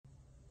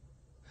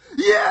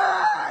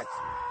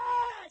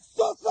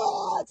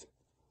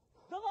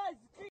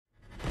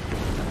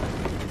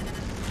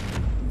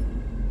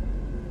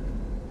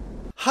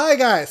Hi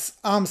guys,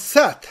 I'm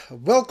Seth.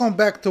 Welcome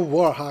back to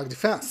Warthog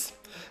Defense.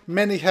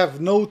 Many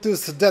have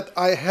noticed that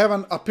I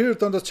haven't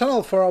appeared on the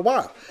channel for a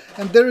while,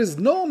 and there is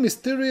no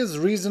mysterious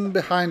reason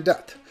behind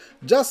that.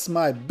 Just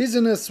my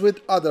busyness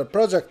with other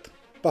projects.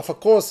 But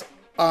of course,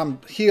 I'm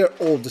here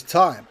all the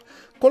time,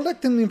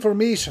 collecting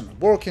information,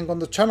 working on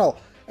the channel,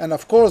 and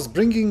of course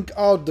bringing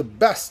out the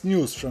best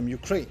news from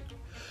Ukraine.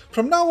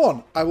 From now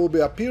on, I will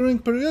be appearing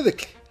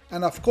periodically,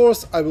 and of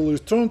course I will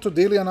return to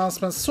daily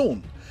announcements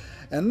soon.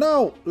 And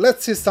now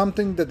let's see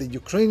something that the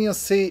Ukrainians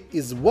say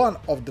is one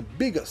of the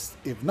biggest,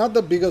 if not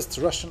the biggest,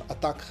 Russian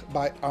attack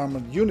by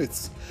armored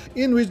units,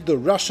 in which the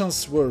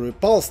Russians were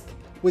repulsed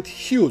with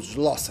huge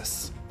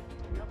losses.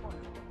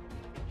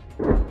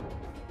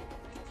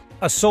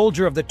 A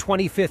soldier of the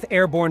 25th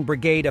Airborne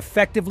Brigade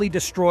effectively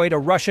destroyed a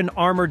Russian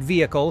armored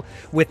vehicle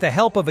with the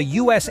help of a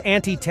U.S.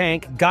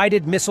 anti-tank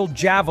guided missile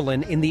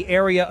Javelin in the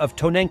area of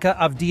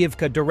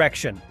Tonenka-Avdiivka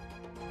direction.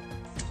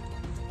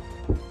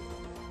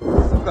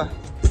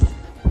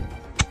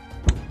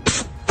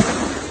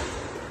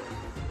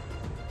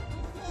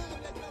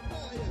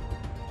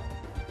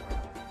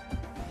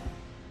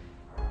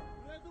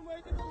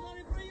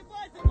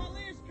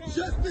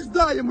 Сейчас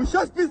пизда ему,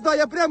 сейчас пизда,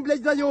 я прям,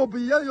 блядь, за него,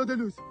 я его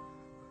делюсь.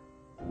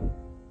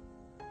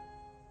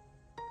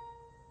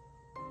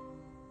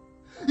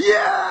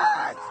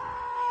 Yes!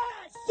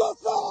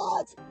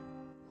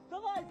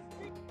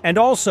 And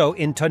also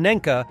in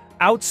Tonenka,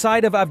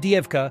 outside of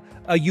Avdiivka,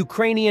 a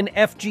Ukrainian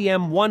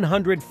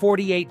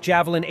FGM-148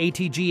 Javelin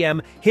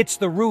ATGM hits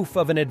the roof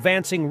of an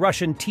advancing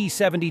Russian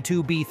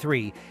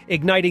T-72B3,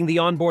 igniting the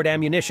onboard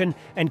ammunition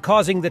and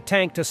causing the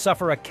tank to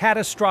suffer a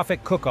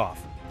catastrophic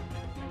cook-off.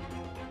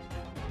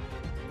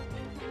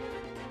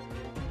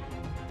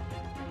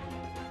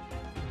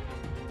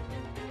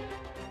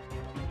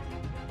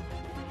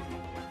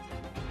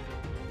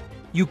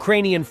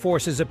 Ukrainian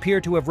forces appear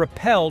to have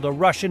repelled a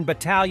Russian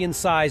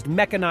battalion-sized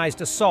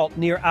mechanized assault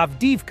near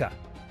Avdiivka,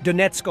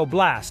 Donetsk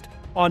Oblast,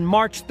 on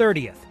March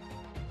 30th.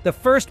 The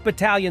first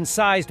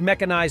battalion-sized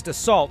mechanized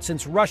assault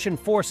since Russian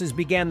forces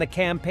began the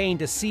campaign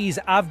to seize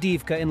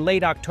Avdiivka in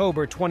late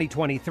October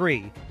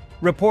 2023,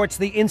 reports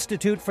the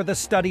Institute for the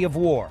Study of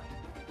War.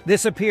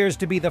 This appears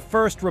to be the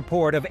first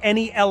report of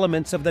any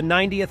elements of the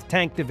 90th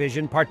Tank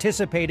Division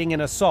participating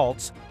in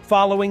assaults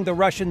following the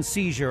Russian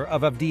seizure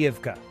of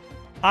Avdiivka.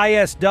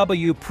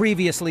 ISW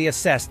previously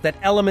assessed that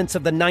elements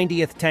of the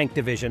 90th Tank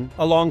Division,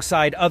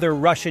 alongside other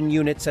Russian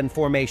units and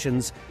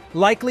formations,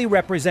 likely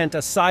represent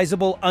a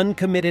sizable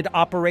uncommitted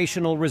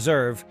operational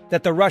reserve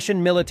that the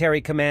Russian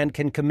military command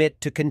can commit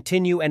to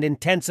continue and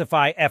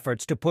intensify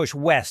efforts to push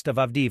west of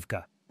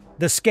Avdiivka.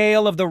 The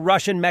scale of the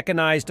Russian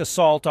mechanized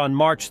assault on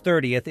March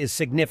 30th is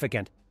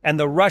significant, and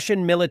the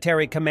Russian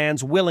military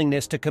command's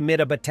willingness to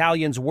commit a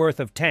battalion's worth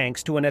of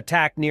tanks to an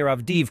attack near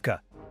Avdiivka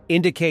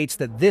indicates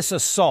that this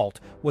assault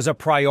was a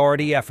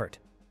priority effort.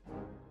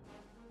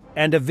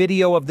 And a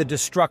video of the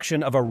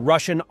destruction of a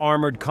Russian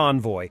armored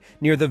convoy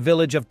near the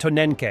village of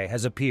Tonenka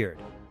has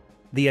appeared.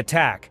 The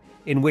attack,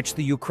 in which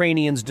the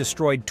Ukrainians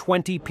destroyed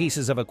 20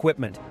 pieces of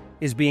equipment,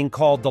 is being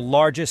called the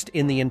largest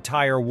in the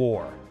entire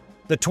war.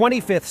 The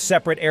 25th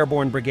Separate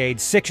Airborne Brigade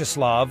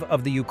Syczeslaw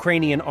of the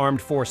Ukrainian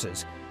Armed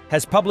Forces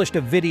has published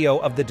a video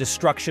of the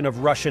destruction of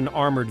Russian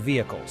armored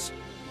vehicles.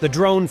 The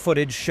drone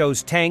footage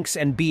shows tanks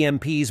and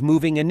BMPs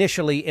moving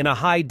initially in a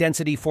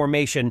high-density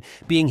formation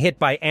being hit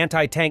by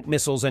anti-tank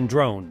missiles and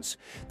drones.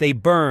 They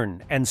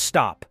burn and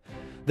stop.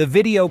 The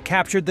video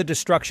captured the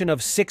destruction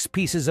of 6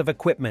 pieces of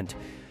equipment.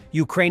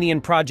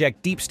 Ukrainian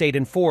Project Deep State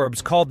and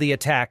Forbes called the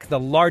attack the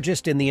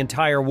largest in the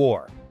entire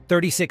war.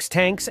 36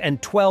 tanks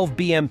and 12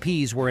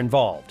 BMPs were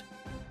involved.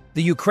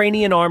 The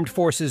Ukrainian armed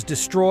forces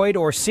destroyed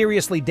or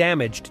seriously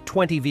damaged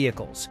 20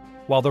 vehicles,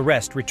 while the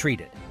rest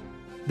retreated.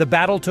 The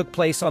battle took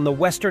place on the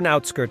western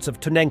outskirts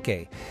of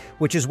Tonenka,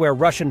 which is where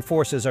Russian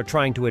forces are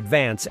trying to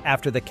advance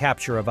after the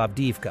capture of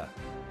Avdiivka.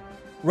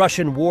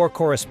 Russian war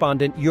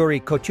correspondent Yuri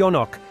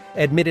Kotyonok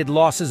admitted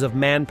losses of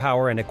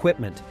manpower and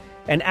equipment,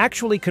 and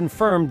actually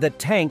confirmed that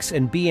tanks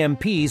and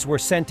BMPs were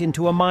sent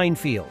into a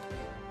minefield.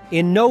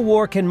 In no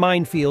war can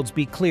minefields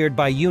be cleared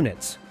by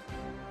units.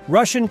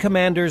 Russian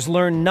commanders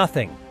learn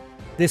nothing.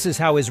 This is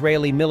how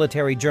Israeli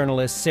military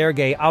journalist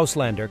Sergei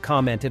Auslander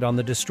commented on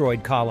the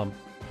destroyed column.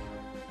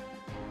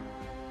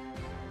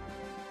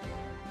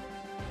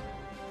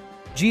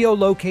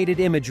 Geolocated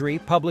imagery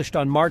published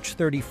on March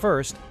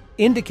 31st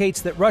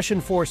indicates that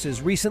Russian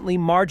forces recently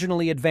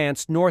marginally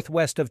advanced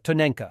northwest of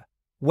Tonenka,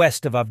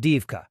 west of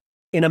Avdiivka,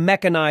 in a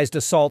mechanized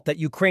assault that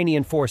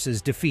Ukrainian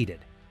forces defeated.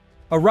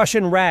 A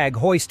Russian rag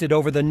hoisted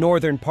over the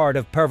northern part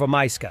of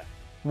Pervomaiska,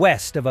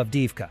 west of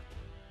Avdiivka.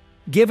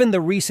 Given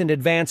the recent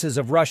advances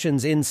of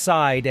Russians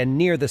inside and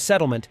near the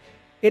settlement,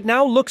 it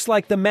now looks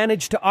like they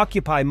managed to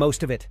occupy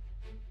most of it.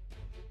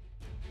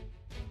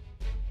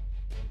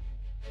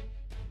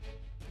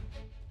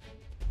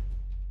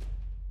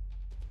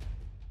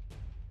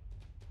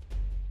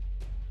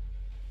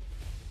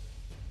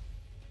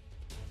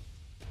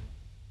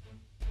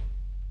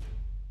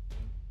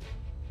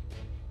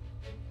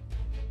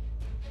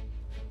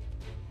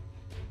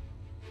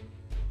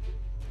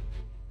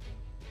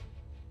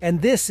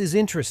 And this is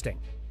interesting.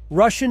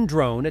 Russian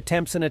drone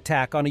attempts an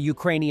attack on a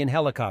Ukrainian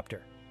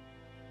helicopter.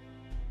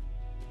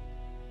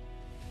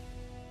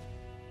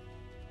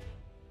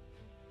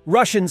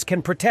 Russians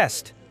can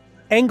protest.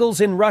 Engels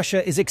in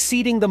Russia is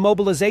exceeding the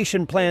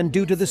mobilization plan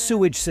due to the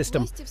sewage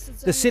system.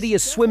 The city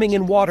is swimming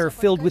in water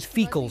filled with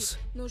fecals.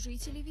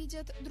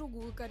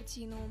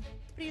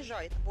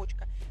 Приезжает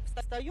бочка,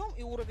 встаем,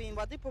 и уровень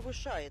воды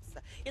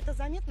повышается. Это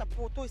заметно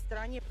по той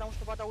стороне, потому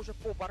что вода уже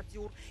по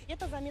бордюр.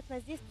 Это заметно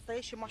здесь по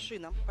стоящей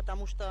машинам,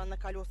 потому что на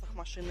колесах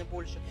машины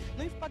больше.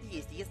 Ну и в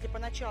подъезде, если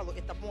поначалу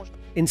это можно...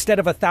 Instead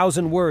of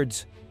 1,000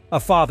 words, a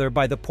father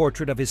by the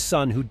portrait of his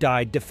son who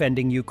died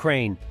defending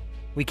Ukraine.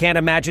 We can't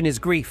imagine his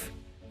grief.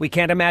 We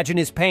can't imagine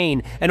his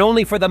pain, and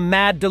only for the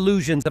mad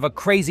delusions of a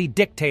crazy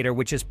dictator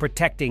which is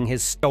protecting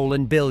his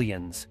stolen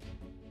billions.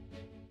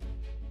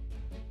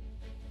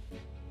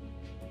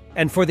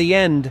 And for the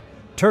end,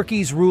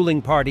 Turkey's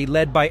ruling party,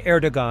 led by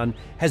Erdogan,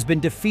 has been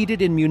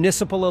defeated in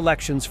municipal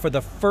elections for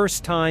the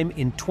first time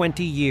in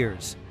 20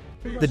 years.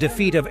 The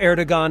defeat of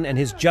Erdogan and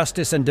his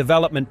Justice and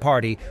Development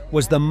Party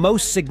was the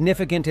most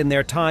significant in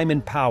their time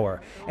in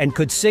power and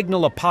could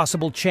signal a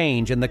possible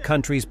change in the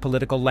country's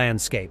political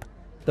landscape,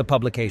 the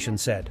publication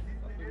said.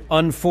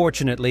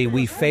 Unfortunately,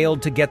 we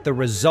failed to get the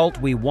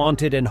result we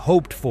wanted and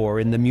hoped for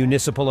in the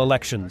municipal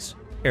elections,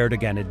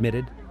 Erdogan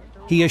admitted.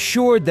 He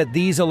assured that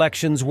these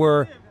elections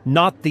were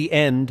not the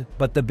end,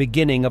 but the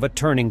beginning of a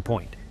turning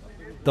point.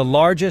 The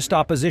largest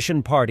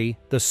opposition party,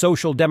 the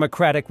Social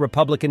Democratic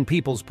Republican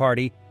People's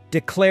Party,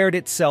 declared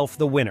itself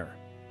the winner.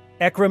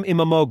 Ekrem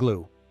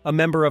İmamoğlu, a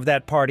member of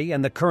that party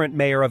and the current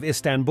mayor of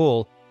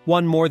Istanbul,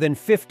 won more than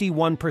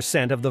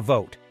 51% of the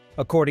vote,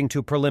 according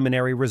to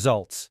preliminary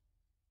results.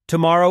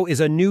 Tomorrow is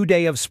a new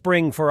day of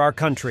spring for our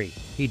country,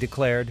 he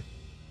declared.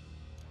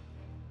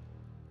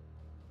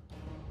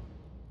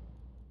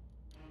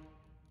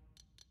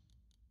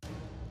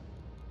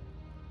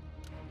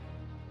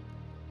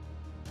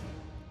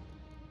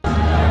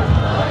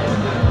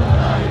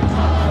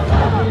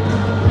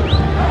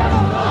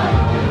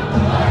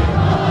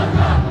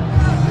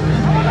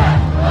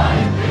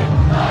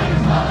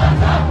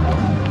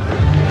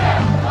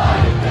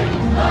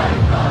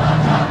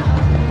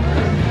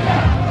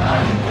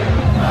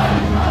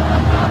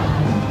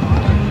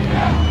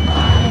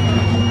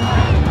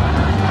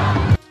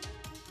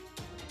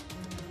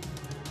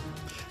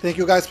 Thank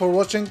you guys for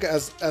watching.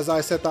 As I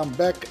said, I'm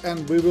back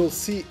and we will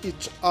see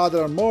each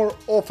other more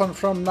often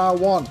from now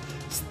on.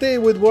 Stay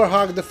with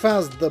Warthog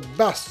Defense, the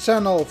best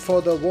channel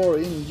for the war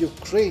in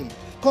Ukraine.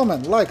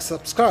 Comment, like,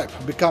 subscribe,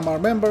 become our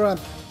member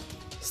and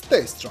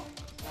stay strong.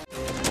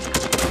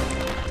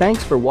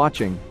 Thanks for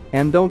watching,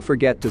 and don't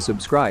forget to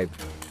subscribe.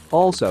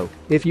 Also,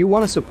 if you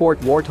want to support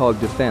Warthog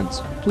Defense,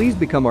 please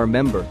become our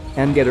member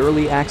and get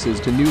early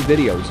access to new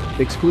videos,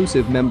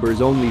 exclusive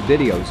members-only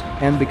videos,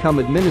 and become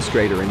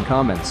administrator in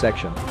comment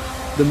section.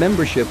 The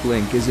membership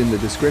link is in the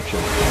description.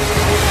 Rescues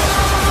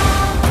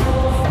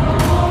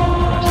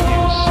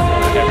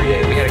every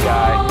day. We had a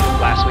guy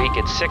last week,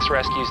 it's 6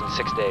 rescues in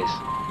 6 days.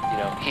 You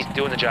know, he's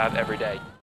doing the job every day.